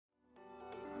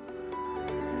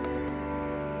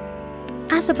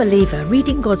As a believer,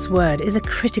 reading God's Word is a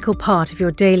critical part of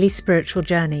your daily spiritual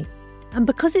journey. And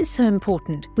because it's so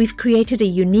important, we've created a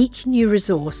unique new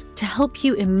resource to help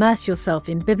you immerse yourself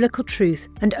in biblical truth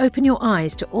and open your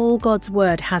eyes to all God's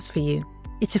Word has for you.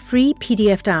 It's a free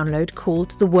PDF download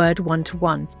called The Word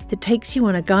 1-to-1 that takes you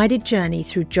on a guided journey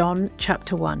through John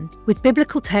chapter 1. With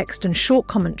biblical text and short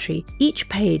commentary, each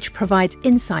page provides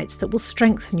insights that will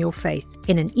strengthen your faith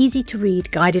in an easy-to-read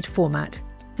guided format.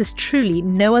 There's truly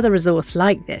no other resource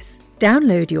like this.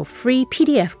 Download your free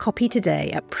PDF copy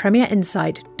today at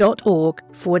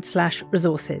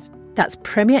premierinsight.org/resources. That's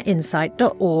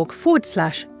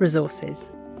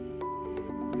premierinsight.org/resources.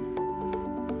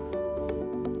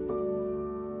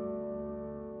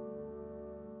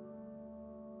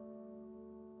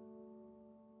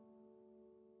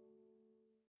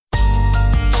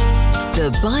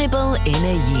 The Bible in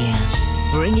a Year,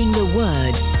 bringing the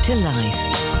Word to life.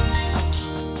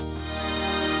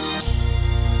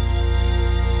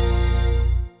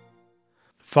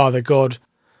 Father God,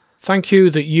 thank you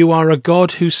that you are a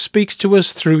God who speaks to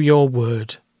us through your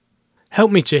word. Help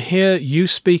me to hear you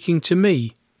speaking to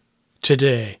me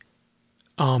today.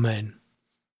 Amen.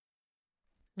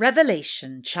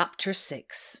 Revelation chapter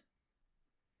 6.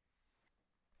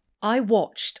 I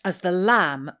watched as the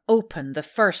Lamb opened the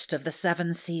first of the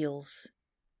 7 seals.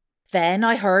 Then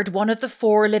I heard one of the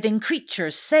 4 living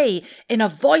creatures say in a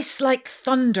voice like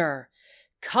thunder,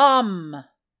 "Come!"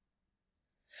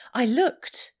 I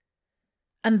looked,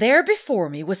 and there before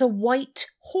me was a white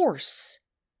horse.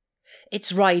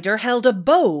 Its rider held a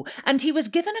bow, and he was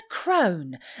given a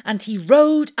crown, and he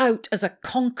rode out as a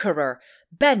conqueror,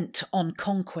 bent on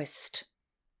conquest.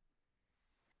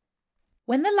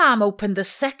 When the Lamb opened the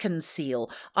 2nd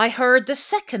seal, I heard the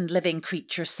 2nd living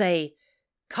creature say,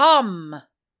 "Come!"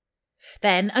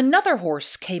 Then another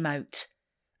horse came out,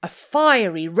 a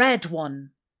fiery red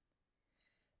one.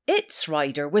 Its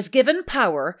rider was given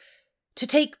power to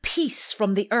take peace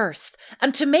from the earth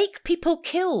and to make people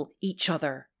kill each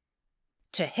other.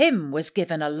 To him was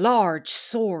given a large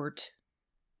sword.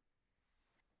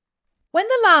 When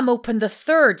the Lamb opened the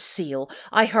 3rd seal,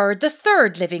 I heard the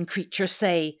 3rd living creature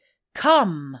say,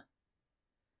 "Come!"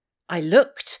 I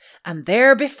looked, and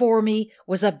there before me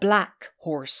was a black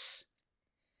horse.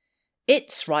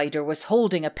 Its rider was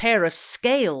holding a pair of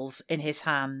scales in his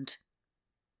hand.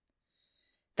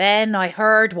 Then I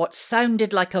heard what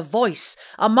sounded like a voice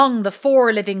among the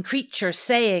 4 living creatures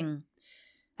saying,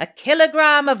 "A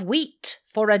kilogram of wheat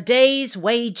for a day's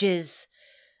wages,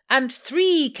 and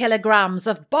 3 kilograms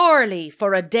of barley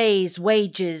for a day's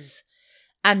wages,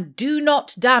 and do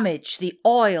not damage the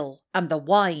oil and the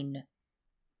wine."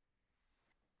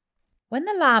 When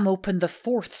the Lamb opened the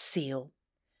 4th seal,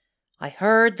 I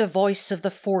heard the voice of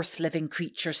the 4th living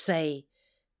creature say,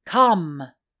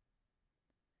 "Come!"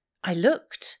 I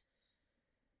looked,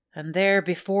 and there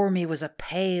before me was a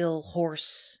pale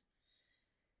horse.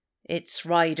 Its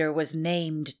rider was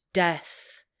named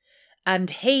Death,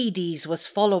 and Hades was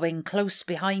following close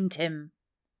behind him.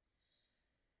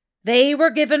 They were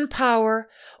given power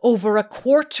over a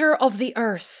quarter of the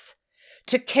earth,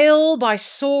 to kill by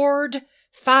sword,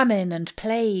 famine, and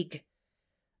plague,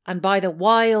 and by the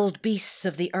wild beasts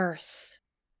of the earth.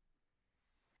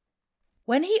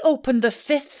 When he opened the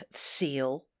 5th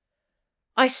seal,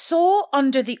 I saw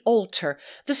under the altar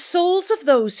the souls of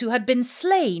those who had been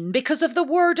slain because of the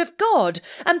word of God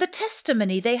and the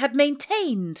testimony they had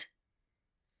maintained.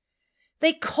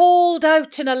 They called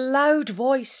out in a loud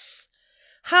voice,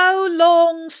 "How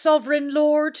long, sovereign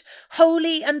Lord,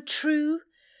 holy and true,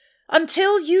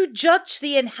 until you judge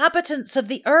the inhabitants of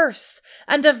the earth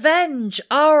and avenge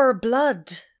our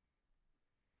blood?"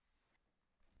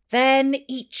 Then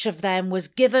each of them was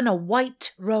given a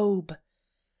white robe,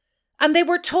 and they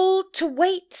were told to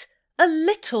wait a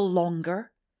little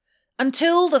longer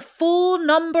until the full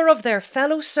number of their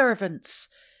fellow servants,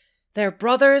 their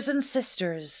brothers and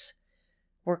sisters,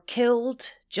 were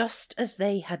killed just as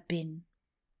they had been.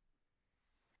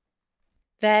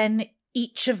 Then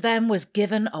each of them was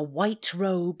given a white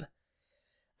robe,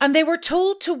 and they were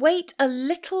told to wait a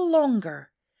little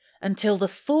longer until the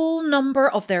full number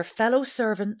of their fellow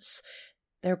servants,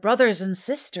 their brothers and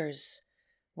sisters,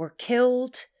 were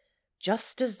killed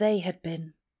just as they had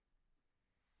been.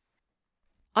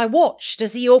 I watched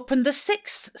as he opened the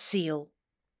 6th seal.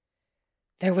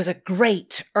 There was a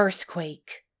great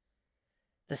earthquake.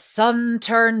 The sun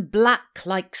turned black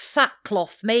like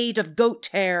sackcloth made of goat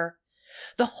hair.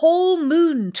 The whole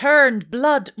moon turned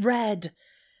blood red,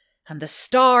 and the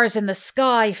stars in the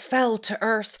sky fell to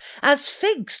earth as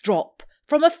figs drop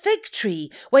from a fig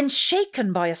tree when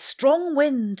shaken by a strong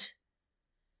wind.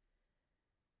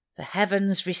 The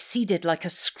heavens receded like a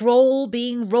scroll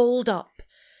being rolled up,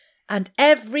 and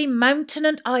every mountain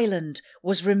and island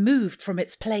was removed from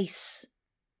its place.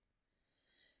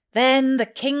 Then the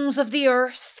kings of the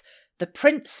earth, the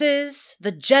princes,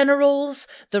 the generals,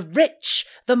 the rich,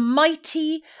 the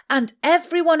mighty, and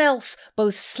everyone else,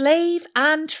 both slave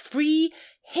and free,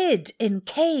 hid in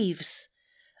caves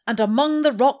and among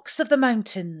the rocks of the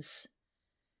mountains.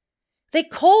 They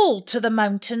called to the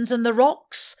mountains and the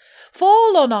rocks,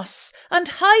 "Fall on us and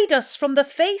hide us from the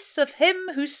face of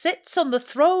him who sits on the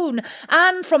throne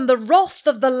and from the wrath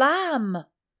of the Lamb.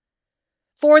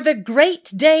 For the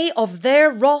great day of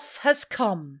their wrath has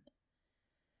come,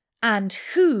 and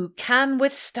who can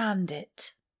withstand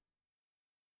it?"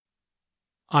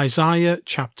 Isaiah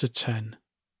chapter 10.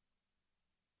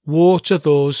 Woe to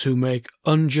those who make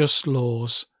unjust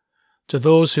laws, to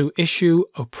those who issue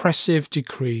oppressive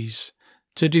decrees,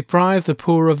 to deprive the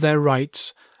poor of their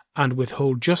rights and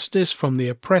withhold justice from the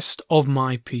oppressed of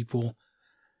my people,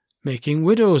 making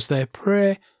widows their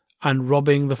prey and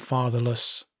robbing the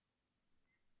fatherless.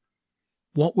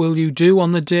 What will you do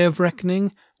on the day of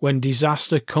reckoning, when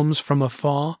disaster comes from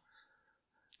afar?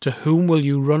 To whom will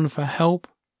you run for help?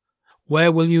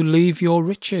 Where will you leave your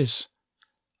riches?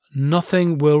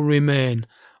 Nothing will remain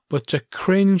but to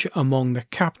cringe among the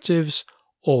captives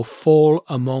or fall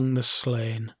among the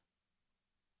slain.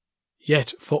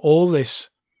 Yet for all this,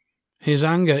 his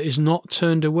anger is not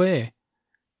turned away.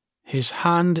 His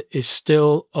hand is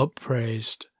still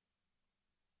upraised.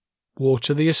 Woe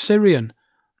to the Assyrian,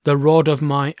 the rod of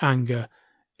my anger,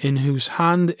 in whose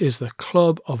hand is the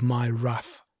club of my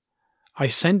wrath. I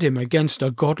send him against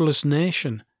a godless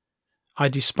nation. I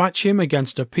dispatch him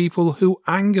against a people who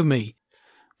anger me,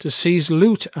 to seize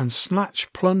loot and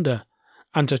snatch plunder,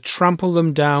 and to trample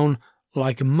them down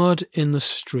like mud in the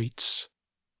streets.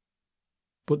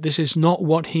 But this is not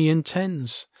what he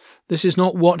intends. This is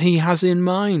not what he has in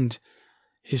mind.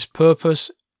 His purpose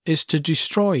is to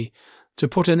destroy, to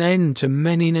put an end to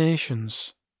many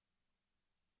nations.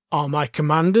 Are my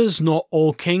commanders not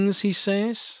all kings, he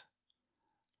says?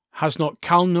 Has not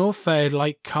Calno fared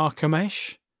like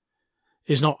Carchemish?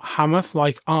 Is not Hamath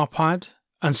like Arpad,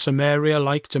 and Samaria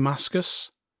like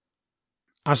Damascus?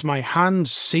 As my hand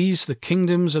seized the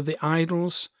kingdoms of the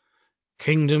idols,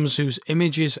 kingdoms whose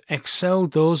images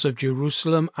excelled those of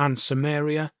Jerusalem and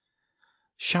Samaria,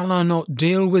 shall I not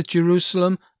deal with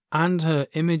Jerusalem and her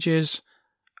images,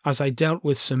 as I dealt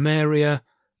with Samaria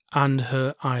and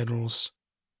her idols?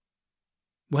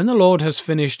 When the Lord has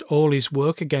finished all his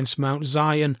work against Mount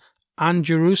Zion and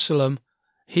Jerusalem,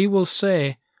 he will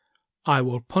say, I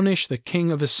will punish the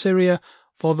king of Assyria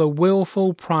for the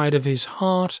wilful pride of his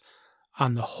heart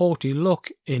and the haughty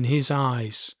look in his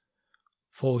eyes.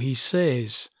 For he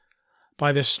says,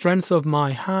 By the strength of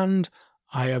my hand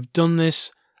I have done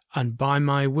this, and by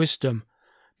my wisdom,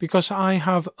 because I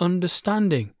have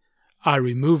understanding, I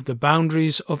removed the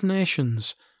boundaries of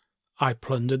nations. I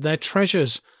plundered their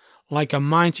treasures. Like a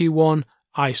mighty one,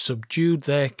 I subdued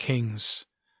their kings.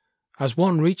 As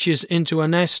one reaches into a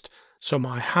nest, so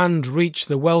my hand reached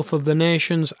the wealth of the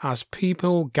nations as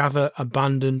people gather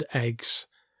abandoned eggs.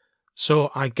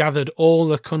 So I gathered all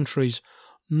the countries.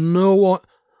 Not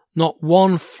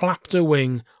one flapped a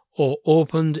wing or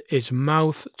opened its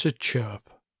mouth to chirp.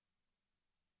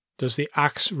 Does the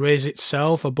axe raise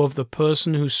itself above the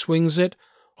person who swings it,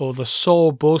 or the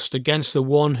saw boast against the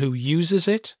one who uses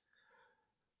it?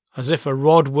 As if a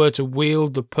rod were to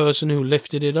wield the person who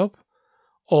lifted it up,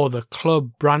 or the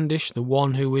club brandish the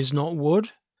one who is not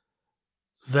wood?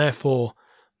 Therefore,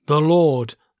 the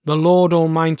Lord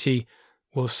Almighty,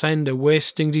 will send a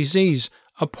wasting disease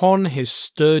upon his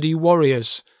sturdy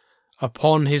warriors.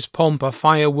 Upon his pomp a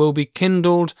fire will be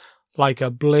kindled like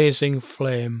a blazing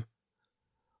flame.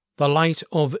 The light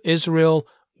of Israel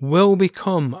will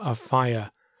become a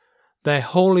fire, their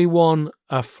Holy One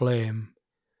a flame.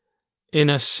 In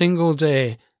a single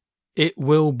day it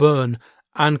will burn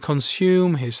and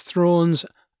consume his thrones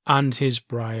and his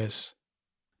briars.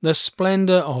 The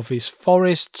splendour of his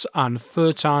forests and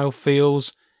fertile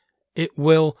fields it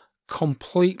will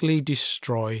completely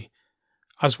destroy,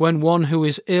 as when one who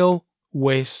is ill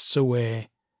wastes away.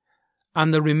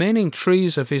 And the remaining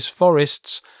trees of his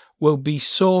forests will be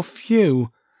so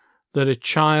few that a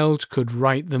child could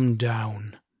write them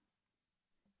down.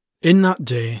 In that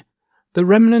day, the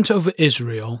remnant of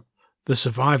Israel, the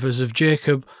survivors of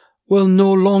Jacob, will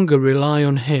no longer rely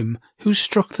on him who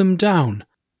struck them down,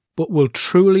 but will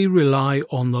truly rely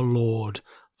on the Lord,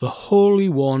 the Holy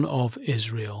One of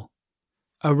Israel.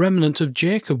 A remnant of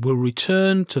Jacob will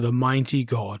return to the mighty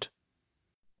God.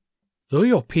 Though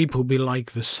your people be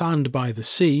like the sand by the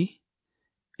sea,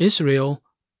 Israel,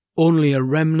 only a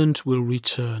remnant will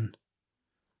return.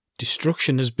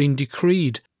 Destruction has been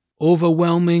decreed,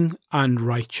 overwhelming and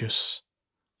righteous.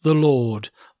 The Lord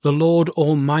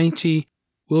Almighty,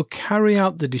 will carry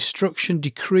out the destruction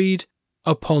decreed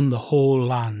upon the whole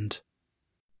land.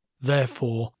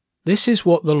 Therefore, this is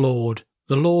what the Lord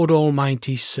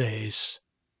Almighty says.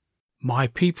 My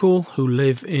people who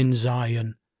live in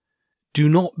Zion, do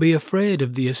not be afraid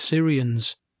of the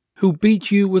Assyrians, who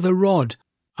beat you with a rod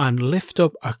and lift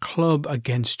up a club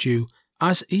against you,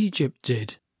 as Egypt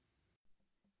did.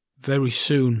 Very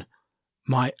soon,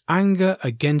 my anger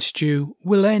against you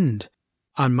will end,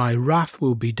 and my wrath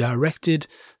will be directed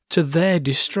to their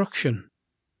destruction.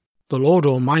 The Lord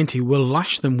Almighty will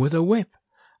lash them with a whip,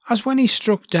 as when he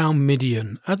struck down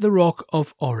Midian at the rock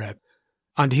of Oreb,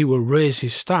 and he will raise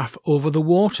his staff over the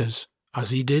waters,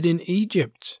 as he did in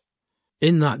Egypt.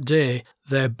 In that day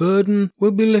their burden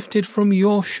will be lifted from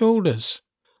your shoulders,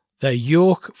 their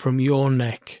yoke from your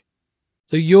neck.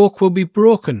 The yoke will be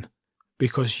broken,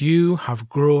 because you have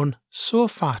grown so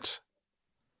fat.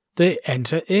 They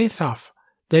enter Athaph,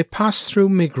 they pass through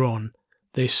Migron,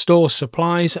 they store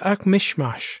supplies at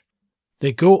Mishmash.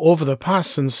 They go over the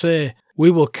pass and say, we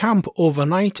will camp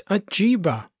overnight at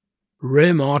Jeba.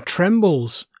 Ramah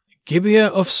trembles, Gibeah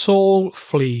of Saul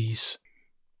flees.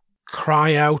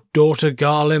 Cry out, daughter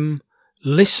Garlim,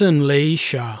 listen,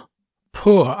 Laisha,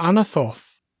 poor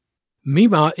Anathoth.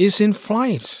 Mimah is in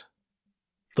flight.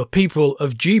 The people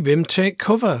of Jebim take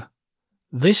cover.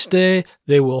 This day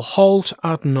they will halt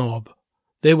at Nob.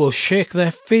 They will shake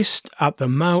their fist at the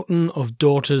mountain of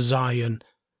daughter Zion,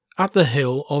 at the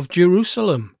hill of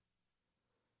Jerusalem.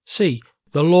 See,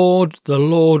 the Lord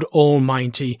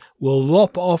Almighty will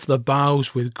lop off the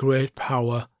boughs with great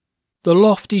power. The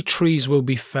lofty trees will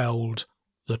be felled,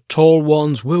 the tall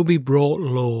ones will be brought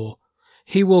low.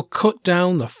 He will cut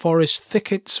down the forest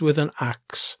thickets with an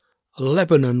axe.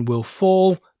 Lebanon will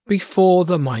fall before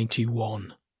the Mighty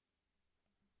One.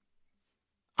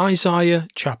 Isaiah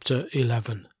chapter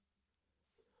 11.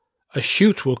 A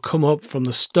shoot will come up from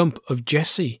the stump of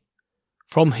Jesse.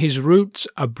 From his roots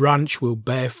a branch will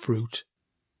bear fruit.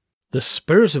 The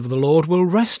Spirit of the Lord will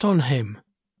rest on him,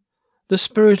 the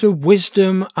Spirit of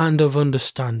wisdom and of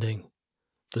understanding,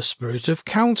 the Spirit of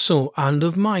counsel and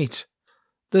of might,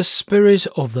 the Spirit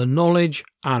of the knowledge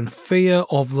and fear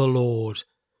of the Lord,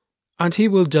 and he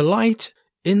will delight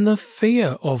in the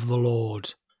fear of the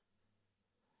Lord.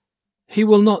 He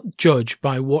will not judge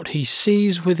by what he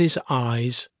sees with his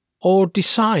eyes, or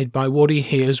decide by what he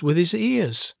hears with his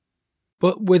ears,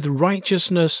 but with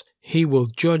righteousness he will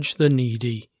judge the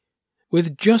needy.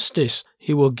 With justice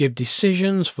he will give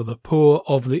decisions for the poor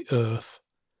of the earth.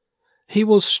 He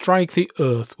will strike the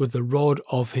earth with the rod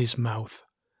of his mouth.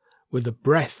 With the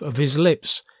breath of his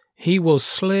lips he will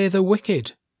slay the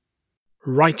wicked.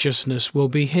 Righteousness will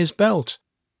be his belt,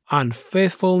 and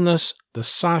faithfulness the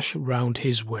sash round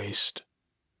his waist.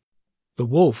 The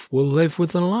wolf will live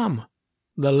with the lamb.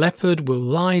 The leopard will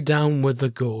lie down with the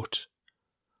goat.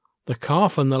 The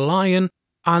calf and the lion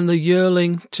and the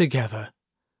yearling together,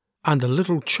 and a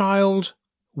little child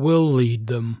will lead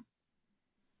them.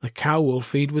 The cow will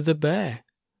feed with the bear.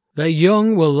 Their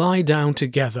young will lie down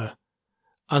together,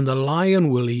 and the lion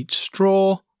will eat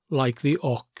straw like the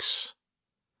ox.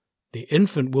 The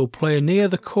infant will play near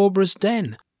the cobra's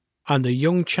den, and the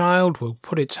young child will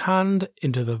put its hand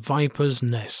into the viper's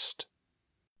nest.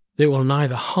 They will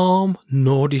neither harm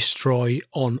nor destroy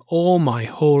on all my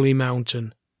holy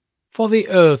mountain, for the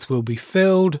earth will be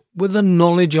filled with the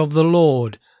knowledge of the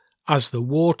Lord, as the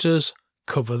waters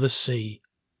cover the sea.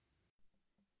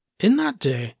 In that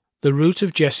day the root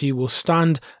of Jesse will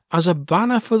stand as a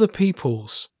banner for the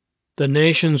peoples. The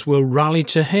nations will rally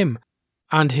to him,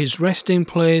 and his resting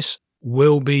place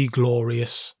will be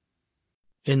glorious.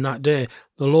 In that day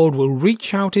the Lord will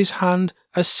reach out his hand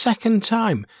a second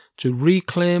time to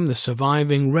reclaim the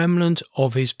surviving remnant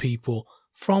of his people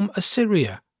from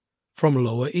Assyria, from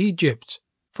Lower Egypt,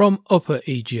 from Upper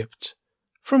Egypt,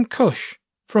 from Cush,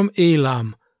 from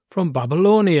Elam, from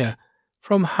Babylonia,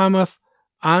 from Hamath,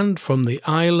 and from the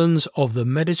islands of the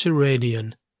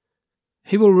Mediterranean.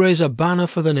 He will raise a banner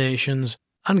for the nations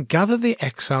and gather the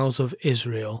exiles of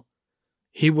Israel.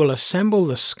 He will assemble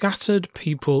the scattered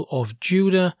people of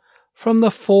Judah from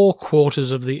the four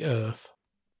quarters of the earth.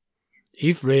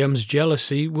 Ephraim's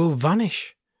jealousy will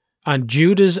vanish, and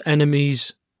Judah's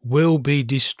enemies will be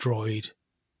destroyed.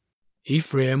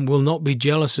 Ephraim will not be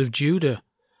jealous of Judah,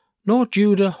 nor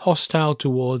Judah hostile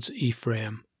towards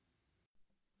Ephraim.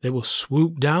 They will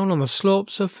swoop down on the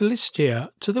slopes of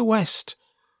Philistia to the west.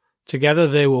 Together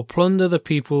they will plunder the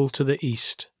people to the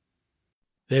east.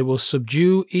 They will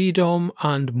subdue Edom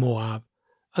and Moab,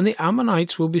 and the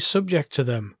Ammonites will be subject to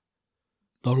them.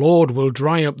 The Lord will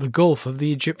dry up the gulf of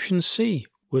the Egyptian sea.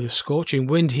 With a scorching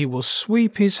wind he will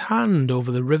sweep his hand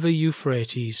over the river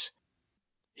Euphrates.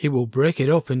 He will break it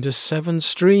up into 7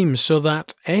 streams so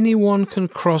that anyone can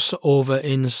cross over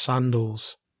in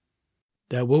sandals.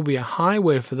 There will be a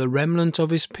highway for the remnant of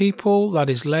his people that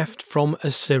is left from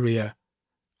Assyria,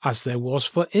 as there was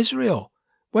for Israel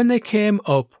when they came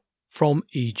up from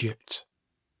Egypt.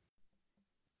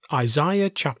 Isaiah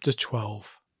chapter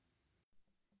 12.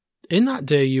 In that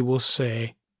day you will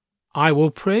say, I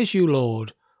will praise you,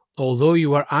 Lord. Although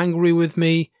you are angry with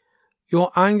me, your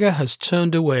anger has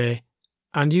turned away,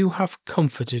 and you have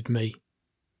comforted me.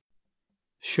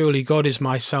 Surely God is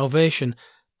my salvation.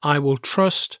 I will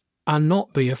trust and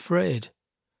not be afraid.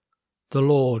 The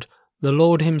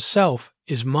Lord himself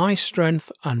is my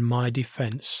strength and my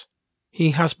defence.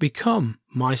 He has become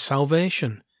my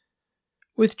salvation.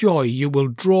 With joy you will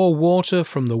draw water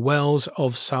from the wells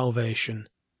of salvation.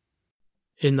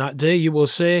 In that day you will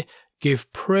say,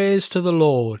 Give praise to the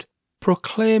Lord,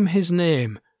 proclaim his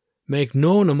name, make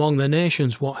known among the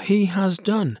nations what he has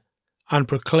done, and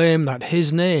proclaim that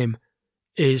his name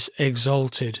is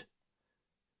exalted.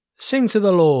 Sing to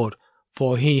the Lord,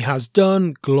 for he has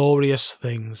done glorious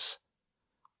things.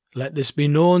 Let this be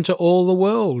known to all the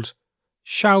world.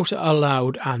 Shout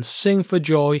aloud and sing for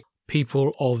joy,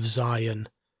 people of Zion.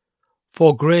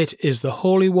 For great is the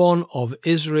Holy One of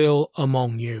Israel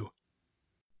among you.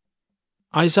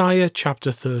 Isaiah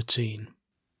chapter 13.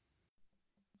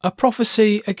 A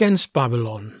prophecy against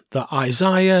Babylon that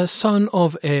Isaiah son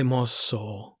of Amos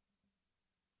saw.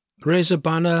 Raise a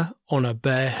banner on a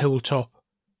bare hilltop.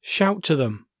 Shout to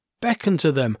them, beckon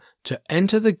to them to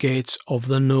enter the gates of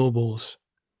the nobles.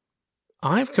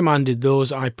 I have commanded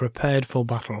those I prepared for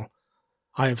battle.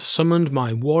 I have summoned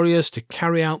my warriors to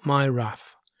carry out my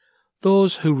wrath,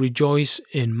 those who rejoice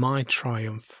in my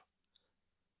triumph.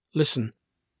 Listen,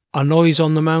 a noise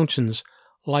on the mountains,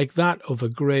 like that of a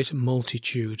great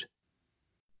multitude.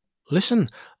 Listen,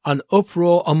 an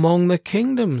uproar among the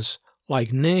kingdoms,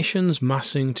 like nations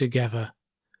massing together.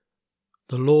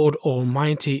 The Lord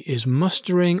Almighty is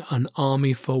mustering an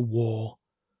army for war.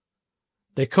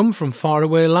 They come from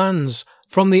faraway lands,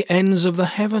 from the ends of the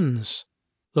heavens,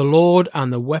 the Lord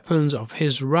and the weapons of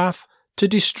his wrath to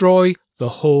destroy the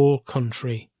whole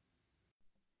country.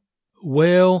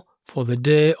 Wail, for the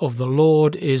day of the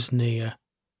Lord is near.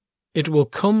 It will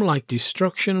come like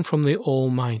destruction from the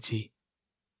Almighty.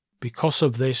 Because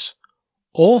of this,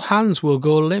 all hands will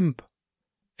go limp.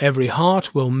 Every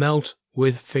heart will melt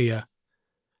with fear.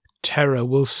 Terror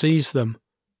will seize them.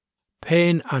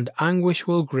 Pain and anguish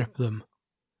will grip them.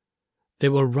 They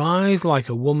will writhe like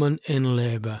a woman in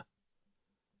labour.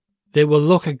 They will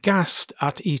look aghast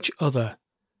at each other.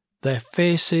 Their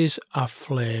faces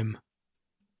aflame.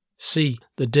 See,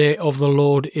 the day of the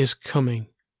Lord is coming,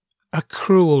 a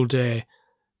cruel day,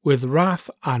 with wrath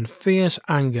and fierce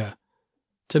anger,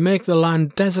 to make the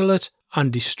land desolate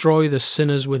and destroy the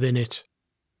sinners within it.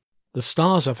 The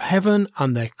stars of heaven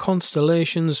and their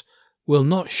constellations will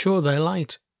not show their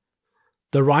light.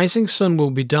 The rising sun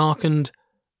will be darkened,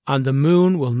 and the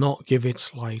moon will not give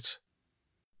its light.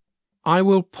 I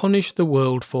will punish the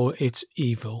world for its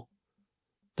evil,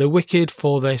 the wicked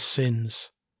for their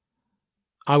sins.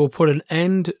 I will put an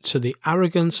end to the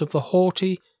arrogance of the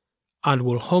haughty, and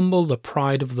will humble the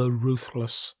pride of the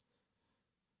ruthless.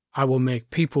 I will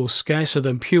make people scarcer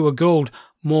than pure gold,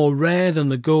 more rare than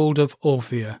the gold of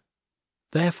Ophir.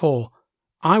 Therefore,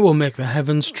 I will make the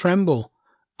heavens tremble,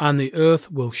 and the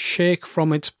earth will shake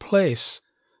from its place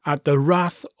at the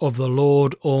wrath of the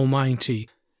Lord Almighty,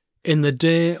 in the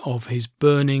day of his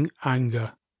burning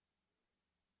anger.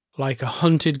 Like a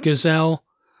hunted gazelle,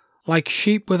 like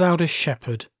sheep without a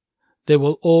shepherd, they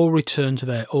will all return to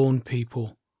their own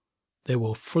people. They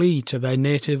will flee to their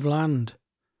native land.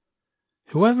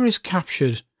 Whoever is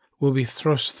captured will be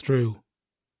thrust through.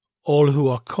 All who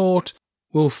are caught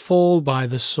will fall by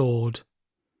the sword.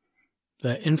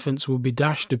 Their infants will be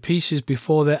dashed to pieces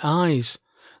before their eyes.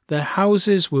 Their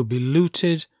houses will be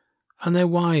looted, and their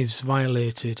wives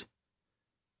violated.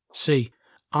 See,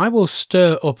 I will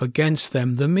stir up against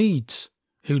them the Medes,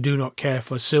 who do not care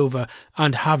for silver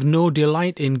and have no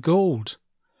delight in gold.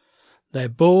 Their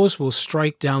bows will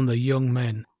strike down the young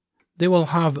men. They will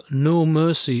have no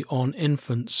mercy on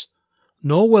infants,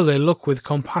 nor will they look with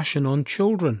compassion on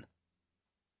children.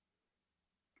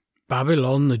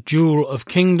 Babylon, the jewel of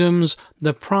kingdoms,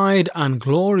 the pride and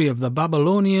glory of the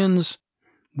Babylonians,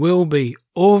 will be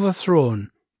overthrown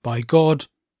by God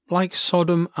like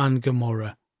Sodom and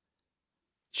Gomorrah.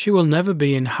 She will never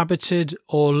be inhabited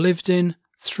or lived in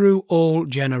through all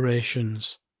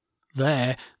generations.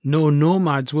 There no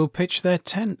nomads will pitch their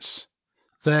tents.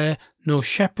 There no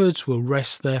shepherds will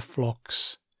rest their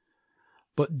flocks.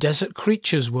 But desert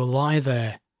creatures will lie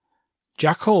there.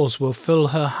 Jackals will fill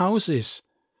her houses.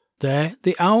 There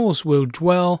the owls will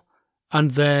dwell,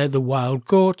 and there the wild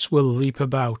goats will leap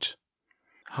about.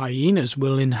 Hyenas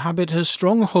will inhabit her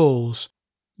strongholds,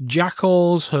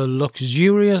 jackals her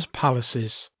luxurious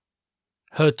palaces.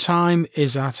 Her time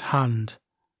is at hand,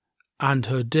 and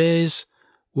her days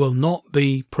will not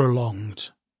be prolonged.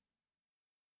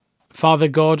 Father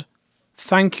God,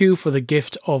 thank you for the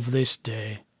gift of this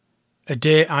day, a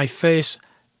day I face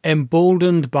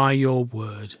emboldened by your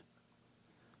word.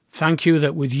 Thank you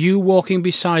that with you walking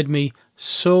beside me,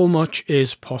 so much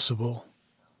is possible.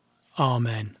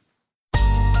 Amen.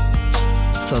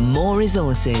 For more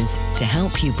resources to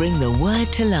help you bring the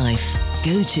word to life,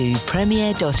 go to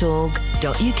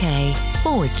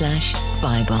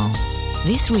premier.org.uk/Bible.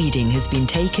 This reading has been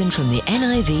taken from the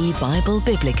NIV Bible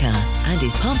Biblica and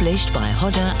is published by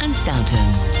Hodder and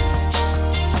Stoughton.